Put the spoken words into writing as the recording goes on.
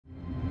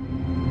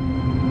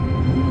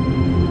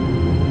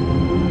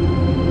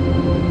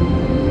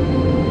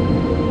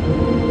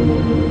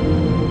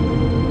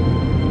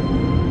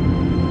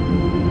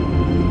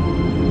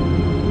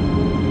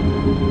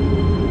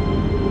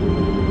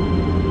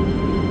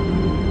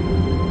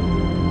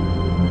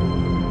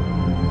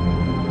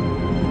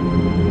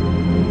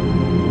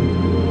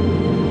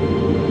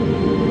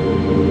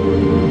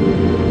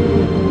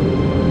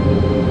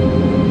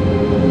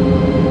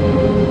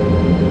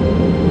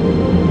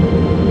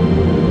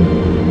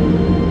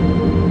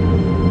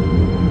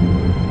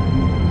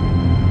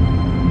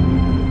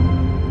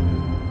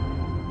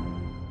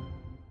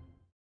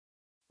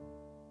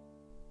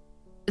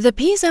The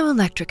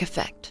piezoelectric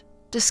effect,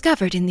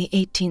 discovered in the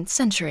 18th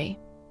century,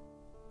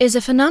 is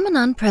a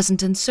phenomenon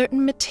present in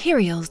certain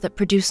materials that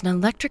produce an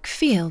electric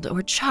field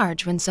or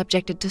charge when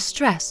subjected to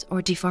stress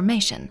or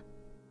deformation.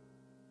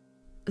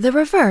 The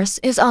reverse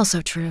is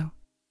also true,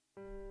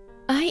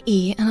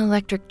 i.e., an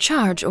electric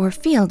charge or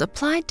field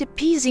applied to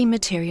piezo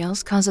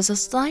materials causes a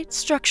slight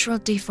structural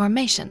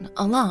deformation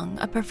along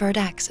a preferred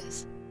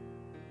axis.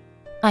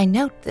 I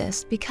note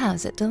this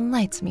because it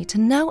delights me to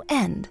no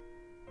end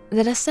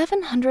that a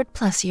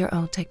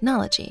 700-plus-year-old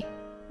technology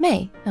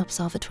may help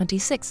solve a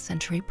 26th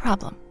century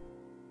problem.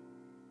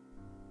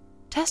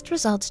 Test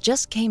results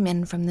just came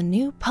in from the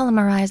new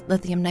polymerized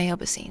lithium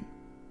niobosine,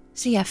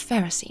 CF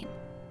ferrocene.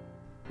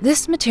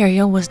 This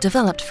material was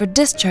developed for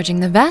discharging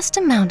the vast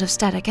amount of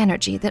static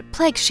energy that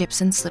plagues ships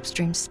in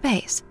slipstream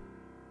space.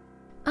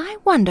 I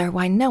wonder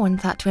why no one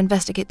thought to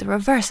investigate the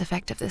reverse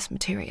effect of this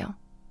material.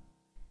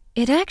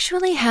 It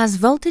actually has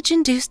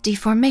voltage-induced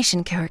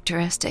deformation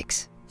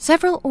characteristics,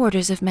 several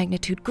orders of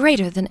magnitude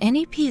greater than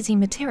any piezo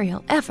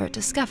material ever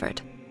discovered.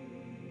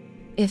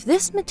 If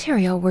this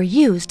material were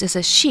used as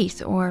a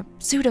sheath or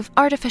suit of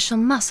artificial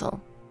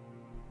muscle,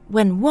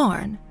 when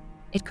worn,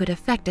 it could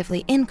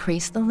effectively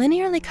increase the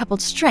linearly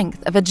coupled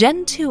strength of a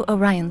Gen 2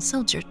 Orion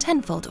soldier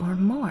tenfold or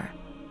more.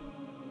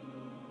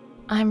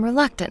 I'm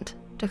reluctant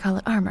to call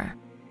it armor,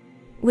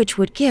 which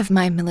would give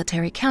my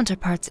military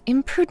counterparts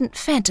imprudent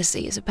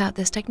fantasies about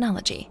this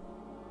technology.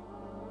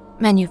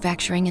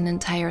 Manufacturing an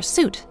entire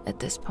suit at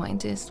this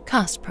point is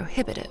cost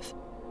prohibitive.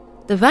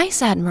 The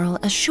Vice Admiral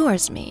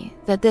assures me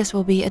that this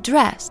will be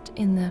addressed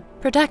in the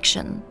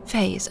production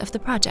phase of the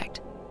project.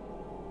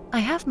 I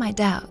have my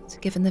doubts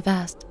given the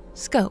vast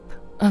scope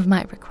of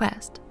my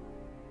request.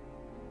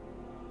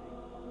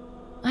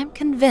 I'm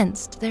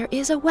convinced there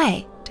is a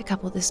way to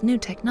couple this new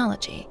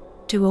technology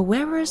to a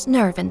wearer's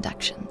nerve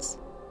inductions,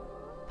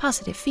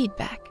 positive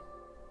feedback,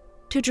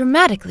 to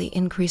dramatically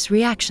increase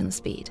reaction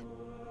speed.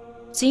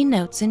 See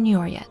notes in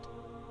your yet.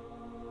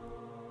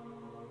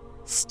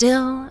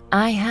 Still,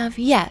 I have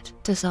yet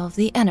to solve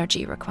the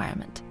energy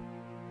requirement.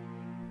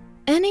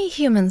 Any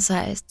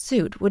human-sized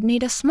suit would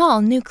need a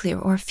small nuclear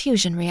or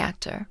fusion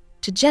reactor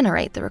to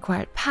generate the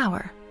required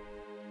power.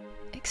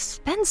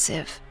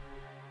 Expensive.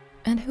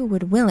 And who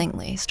would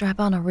willingly strap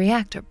on a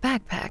reactor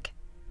backpack?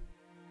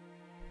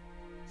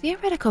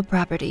 Theoretical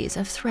properties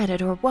of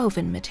threaded or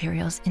woven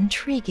materials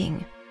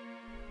intriguing.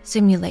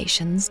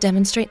 Simulations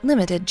demonstrate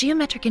limited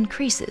geometric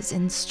increases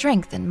in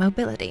strength and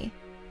mobility.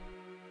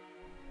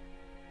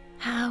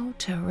 How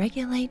to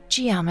regulate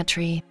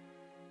geometry.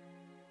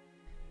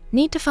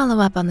 Need to follow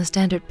up on the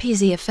standard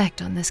piezo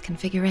effect on this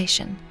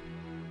configuration.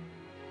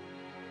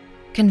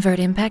 Convert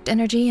impact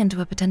energy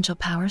into a potential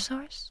power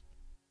source?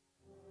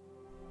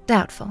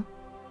 Doubtful.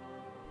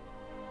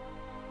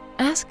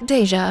 Ask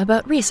Deja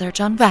about research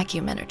on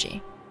vacuum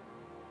energy.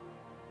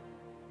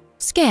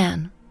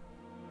 Scan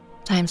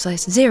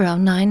 /slice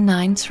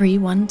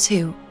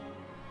 099312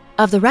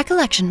 of the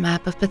recollection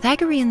map of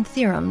Pythagorean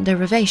theorem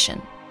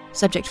derivation,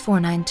 subject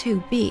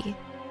 492b.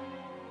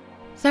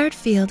 Third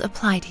field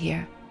applied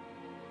here.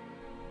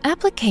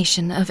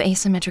 Application of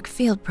asymmetric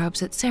field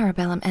probes at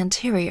cerebellum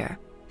anterior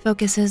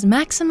focuses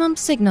maximum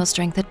signal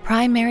strength at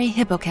primary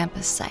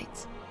hippocampus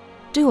sites.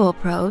 Dual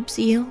probes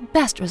yield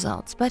best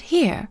results, but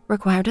here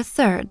required a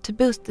third to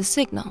boost the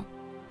signal,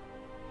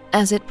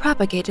 as it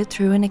propagated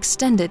through an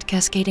extended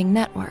cascading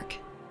network.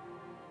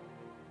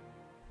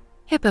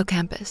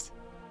 Hippocampus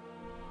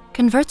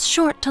converts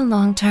short to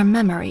long-term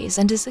memories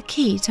and is a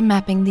key to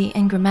mapping the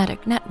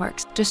engrammatic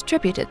networks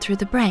distributed through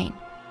the brain.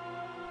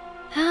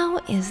 How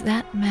is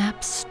that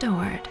map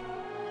stored?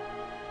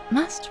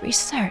 Must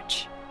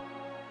research.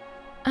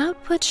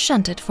 Output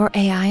shunted for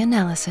AI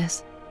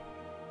analysis.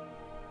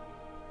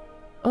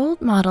 Old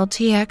model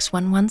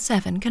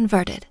TX117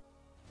 converted.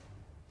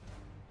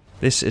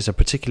 This is a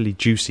particularly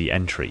juicy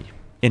entry.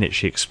 In it,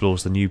 she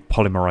explores the new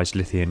polymerized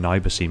lithium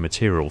niobosine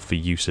material for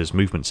use as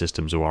movement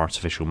systems or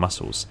artificial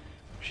muscles.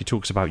 She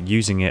talks about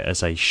using it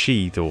as a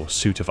sheath or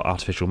suit of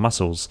artificial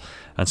muscles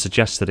and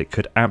suggests that it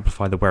could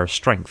amplify the wearer's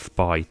strength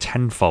by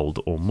tenfold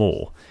or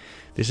more.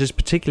 This is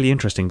particularly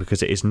interesting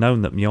because it is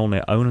known that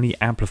Mjolnir only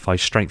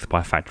amplifies strength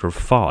by a factor of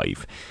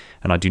 5,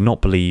 and I do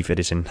not believe it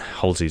is in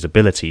Halsey's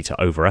ability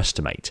to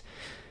overestimate.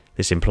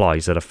 This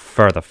implies that a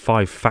further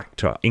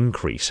 5-factor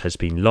increase has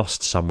been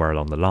lost somewhere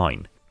along the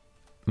line.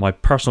 My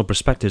personal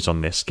perspectives on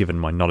this, given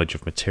my knowledge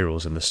of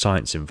materials and the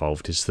science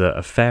involved, is that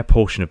a fair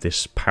portion of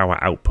this power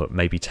output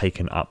may be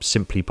taken up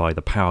simply by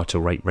the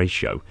power-to-rate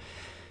ratio.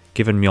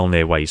 Given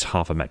Mjolnir weighs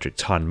half a metric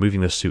ton,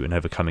 moving the suit and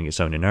overcoming its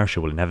own inertia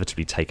will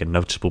inevitably take a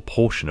noticeable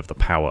portion of the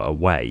power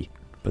away.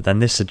 But then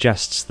this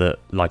suggests that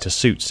lighter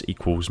suits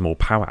equals more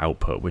power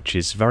output, which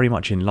is very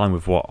much in line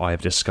with what I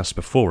have discussed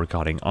before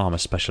regarding armor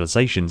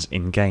specializations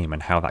in-game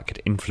and how that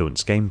could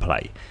influence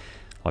gameplay.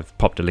 I've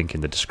popped a link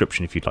in the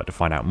description if you'd like to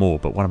find out more,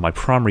 but one of my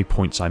primary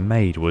points I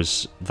made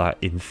was that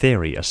in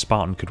theory a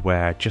Spartan could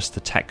wear just the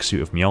tech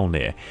suit of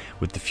Mjolnir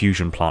with the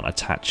fusion plant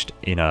attached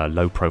in a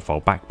low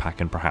profile backpack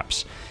and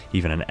perhaps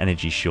even an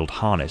energy shield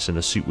harness, and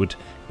the suit would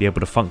be able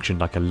to function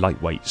like a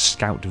lightweight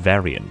scout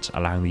variant,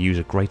 allowing the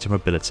user greater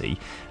mobility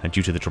and,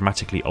 due to the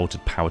dramatically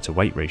altered power to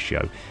weight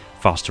ratio,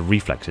 faster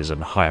reflexes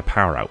and higher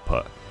power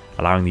output,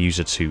 allowing the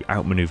user to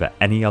outmaneuver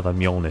any other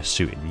Mjolnir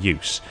suit in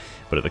use,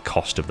 but at the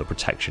cost of the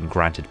protection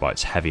granted by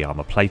its heavy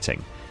armour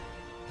plating.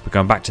 But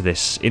going back to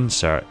this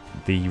insert,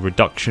 the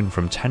reduction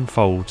from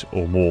tenfold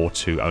or more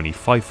to only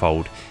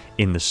fivefold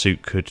in the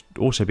suit could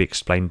also be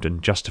explained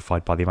and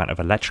justified by the amount of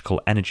electrical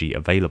energy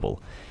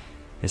available.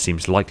 It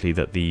seems likely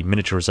that the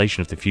miniaturization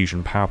of the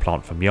fusion power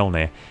plant for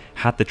Mjolnir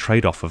had the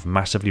trade-off of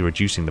massively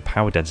reducing the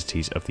power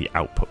densities of the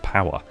output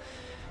power,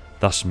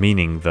 thus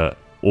meaning that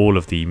all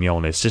of the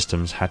Mjolnir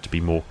systems had to be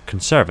more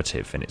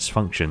conservative in its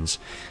functions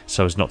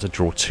so as not to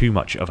draw too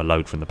much of a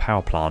load from the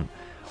power plant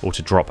or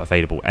to drop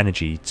available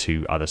energy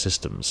to other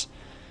systems.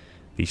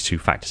 These two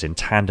factors in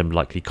tandem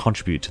likely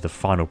contribute to the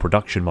final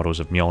production models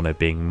of Mjolnir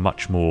being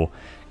much more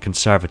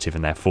conservative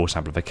in their force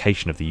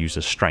amplification of the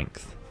user's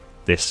strength.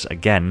 This,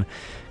 again,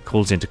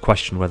 calls into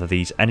question whether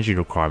these energy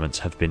requirements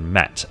have been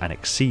met and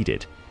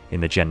exceeded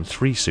in the Gen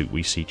 3 suit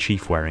we see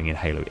Chief wearing in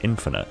Halo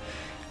Infinite,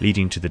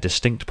 leading to the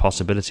distinct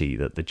possibility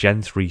that the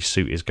Gen 3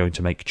 suit is going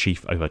to make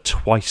Chief over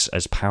twice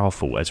as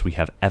powerful as we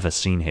have ever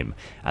seen him,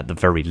 at the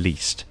very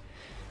least.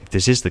 If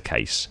this is the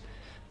case,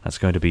 that's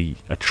going to be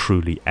a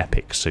truly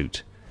epic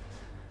suit.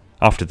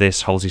 After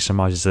this, Halsey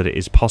surmises that it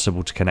is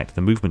possible to connect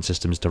the movement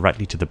systems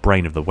directly to the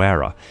brain of the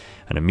wearer,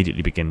 and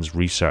immediately begins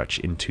research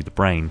into the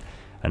brain,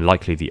 and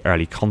likely the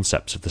early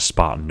concepts of the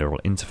Spartan neural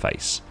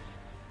interface.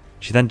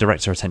 She then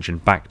directs her attention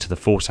back to the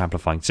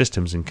force-amplifying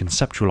systems and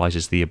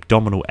conceptualizes the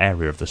abdominal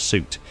area of the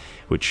suit,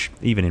 which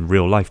even in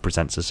real life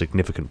presents a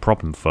significant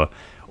problem for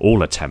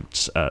all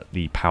attempts at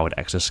the powered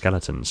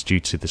exoskeletons,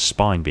 due to the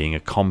spine being a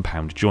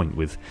compound joint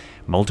with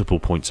multiple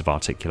points of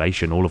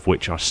articulation, all of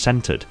which are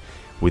centered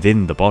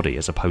within the body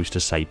as opposed to,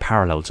 say,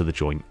 parallel to the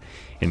joint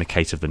in the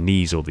case of the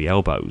knees or the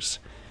elbows.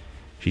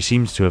 She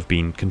seems to have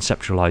been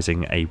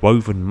conceptualizing a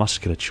woven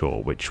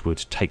musculature which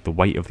would take the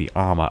weight of the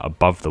armour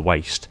above the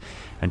waist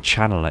and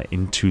channel it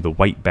into the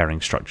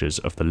weight-bearing structures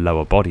of the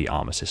lower body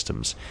armour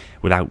systems,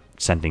 without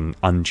sending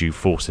undue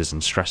forces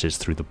and stresses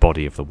through the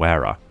body of the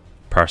wearer.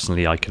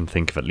 Personally, I can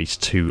think of at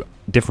least two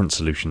different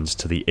solutions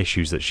to the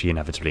issues that she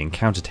inevitably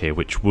encountered here,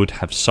 which would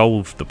have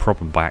solved the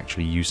problem by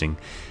actually using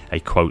a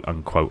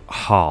quote-unquote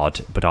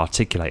hard but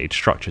articulated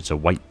structure to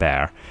weight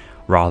bear,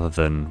 rather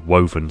than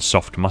woven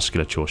soft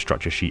musculature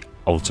structure she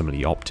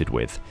ultimately opted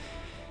with.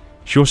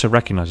 She also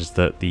recognises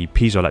that the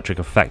piezoelectric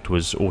effect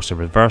was also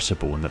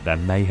reversible, and that there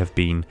may have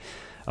been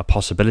a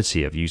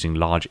possibility of using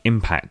large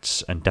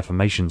impacts and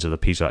deformations of the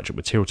piezoelectric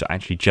material to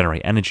actually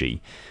generate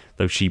energy,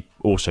 though she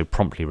also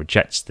promptly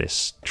rejects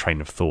this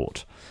train of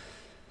thought.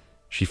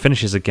 She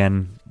finishes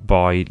again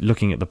by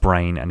looking at the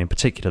brain, and in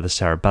particular the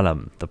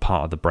cerebellum, the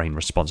part of the brain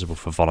responsible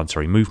for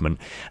voluntary movement,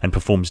 and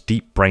performs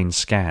deep brain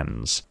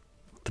scans.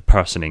 The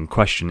person in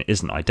question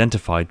isn't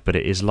identified, but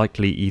it is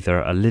likely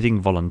either a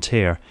living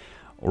volunteer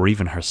or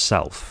even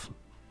herself,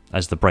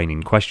 as the brain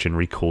in question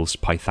recalls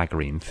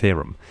Pythagorean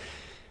theorem.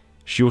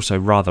 She also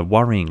rather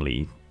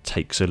worryingly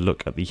takes a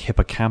look at the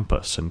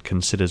hippocampus and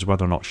considers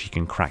whether or not she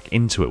can crack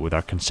into it with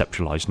her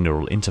conceptualized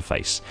neural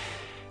interface.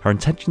 Her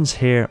intentions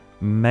here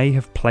may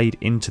have played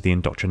into the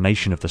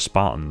indoctrination of the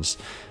Spartans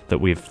that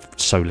we have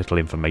so little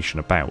information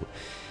about.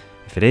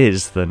 If it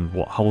is, then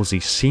what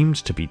Halsey seemed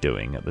to be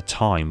doing at the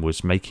time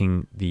was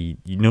making the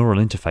neural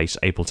interface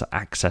able to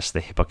access the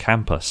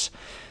hippocampus,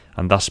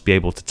 and thus be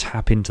able to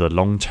tap into the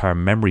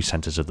long-term memory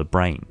centers of the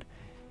brain.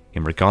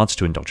 In regards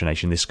to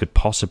indoctrination, this could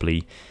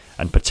possibly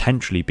and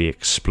potentially be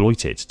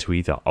exploited to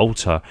either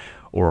alter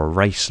or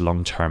erase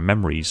long-term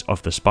memories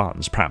of the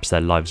Spartans, perhaps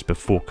their lives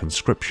before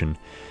conscription,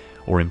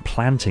 or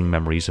implanting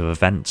memories of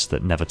events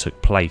that never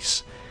took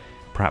place,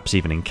 perhaps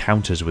even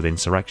encounters with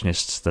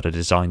insurrectionists that are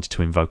designed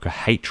to invoke a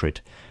hatred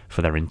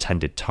for their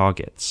intended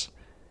targets.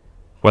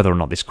 Whether or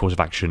not this course of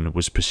action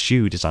was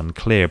pursued is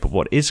unclear, but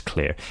what is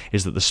clear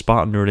is that the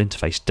Spartan neural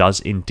interface does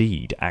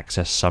indeed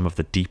access some of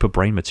the deeper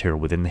brain material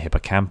within the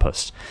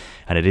hippocampus,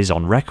 and it is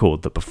on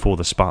record that before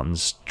the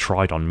Spartans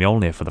tried on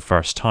Mjolnir for the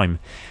first time,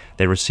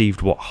 they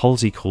received what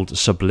Halsey called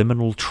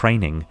subliminal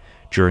training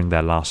during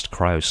their last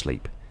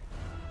cryosleep.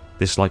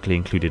 This likely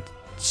included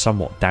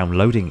somewhat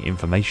downloading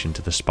information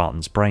to the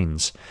Spartans'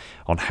 brains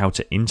on how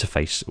to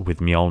interface with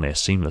Mjolnir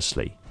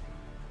seamlessly.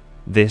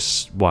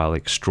 This, while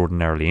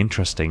extraordinarily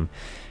interesting,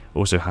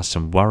 also has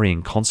some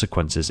worrying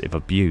consequences if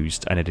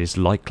abused, and it is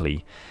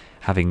likely,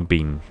 having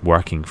been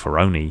working for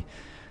Oni,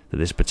 that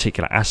this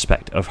particular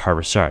aspect of her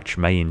research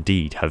may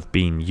indeed have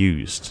been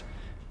used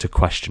to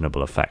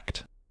questionable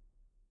effect.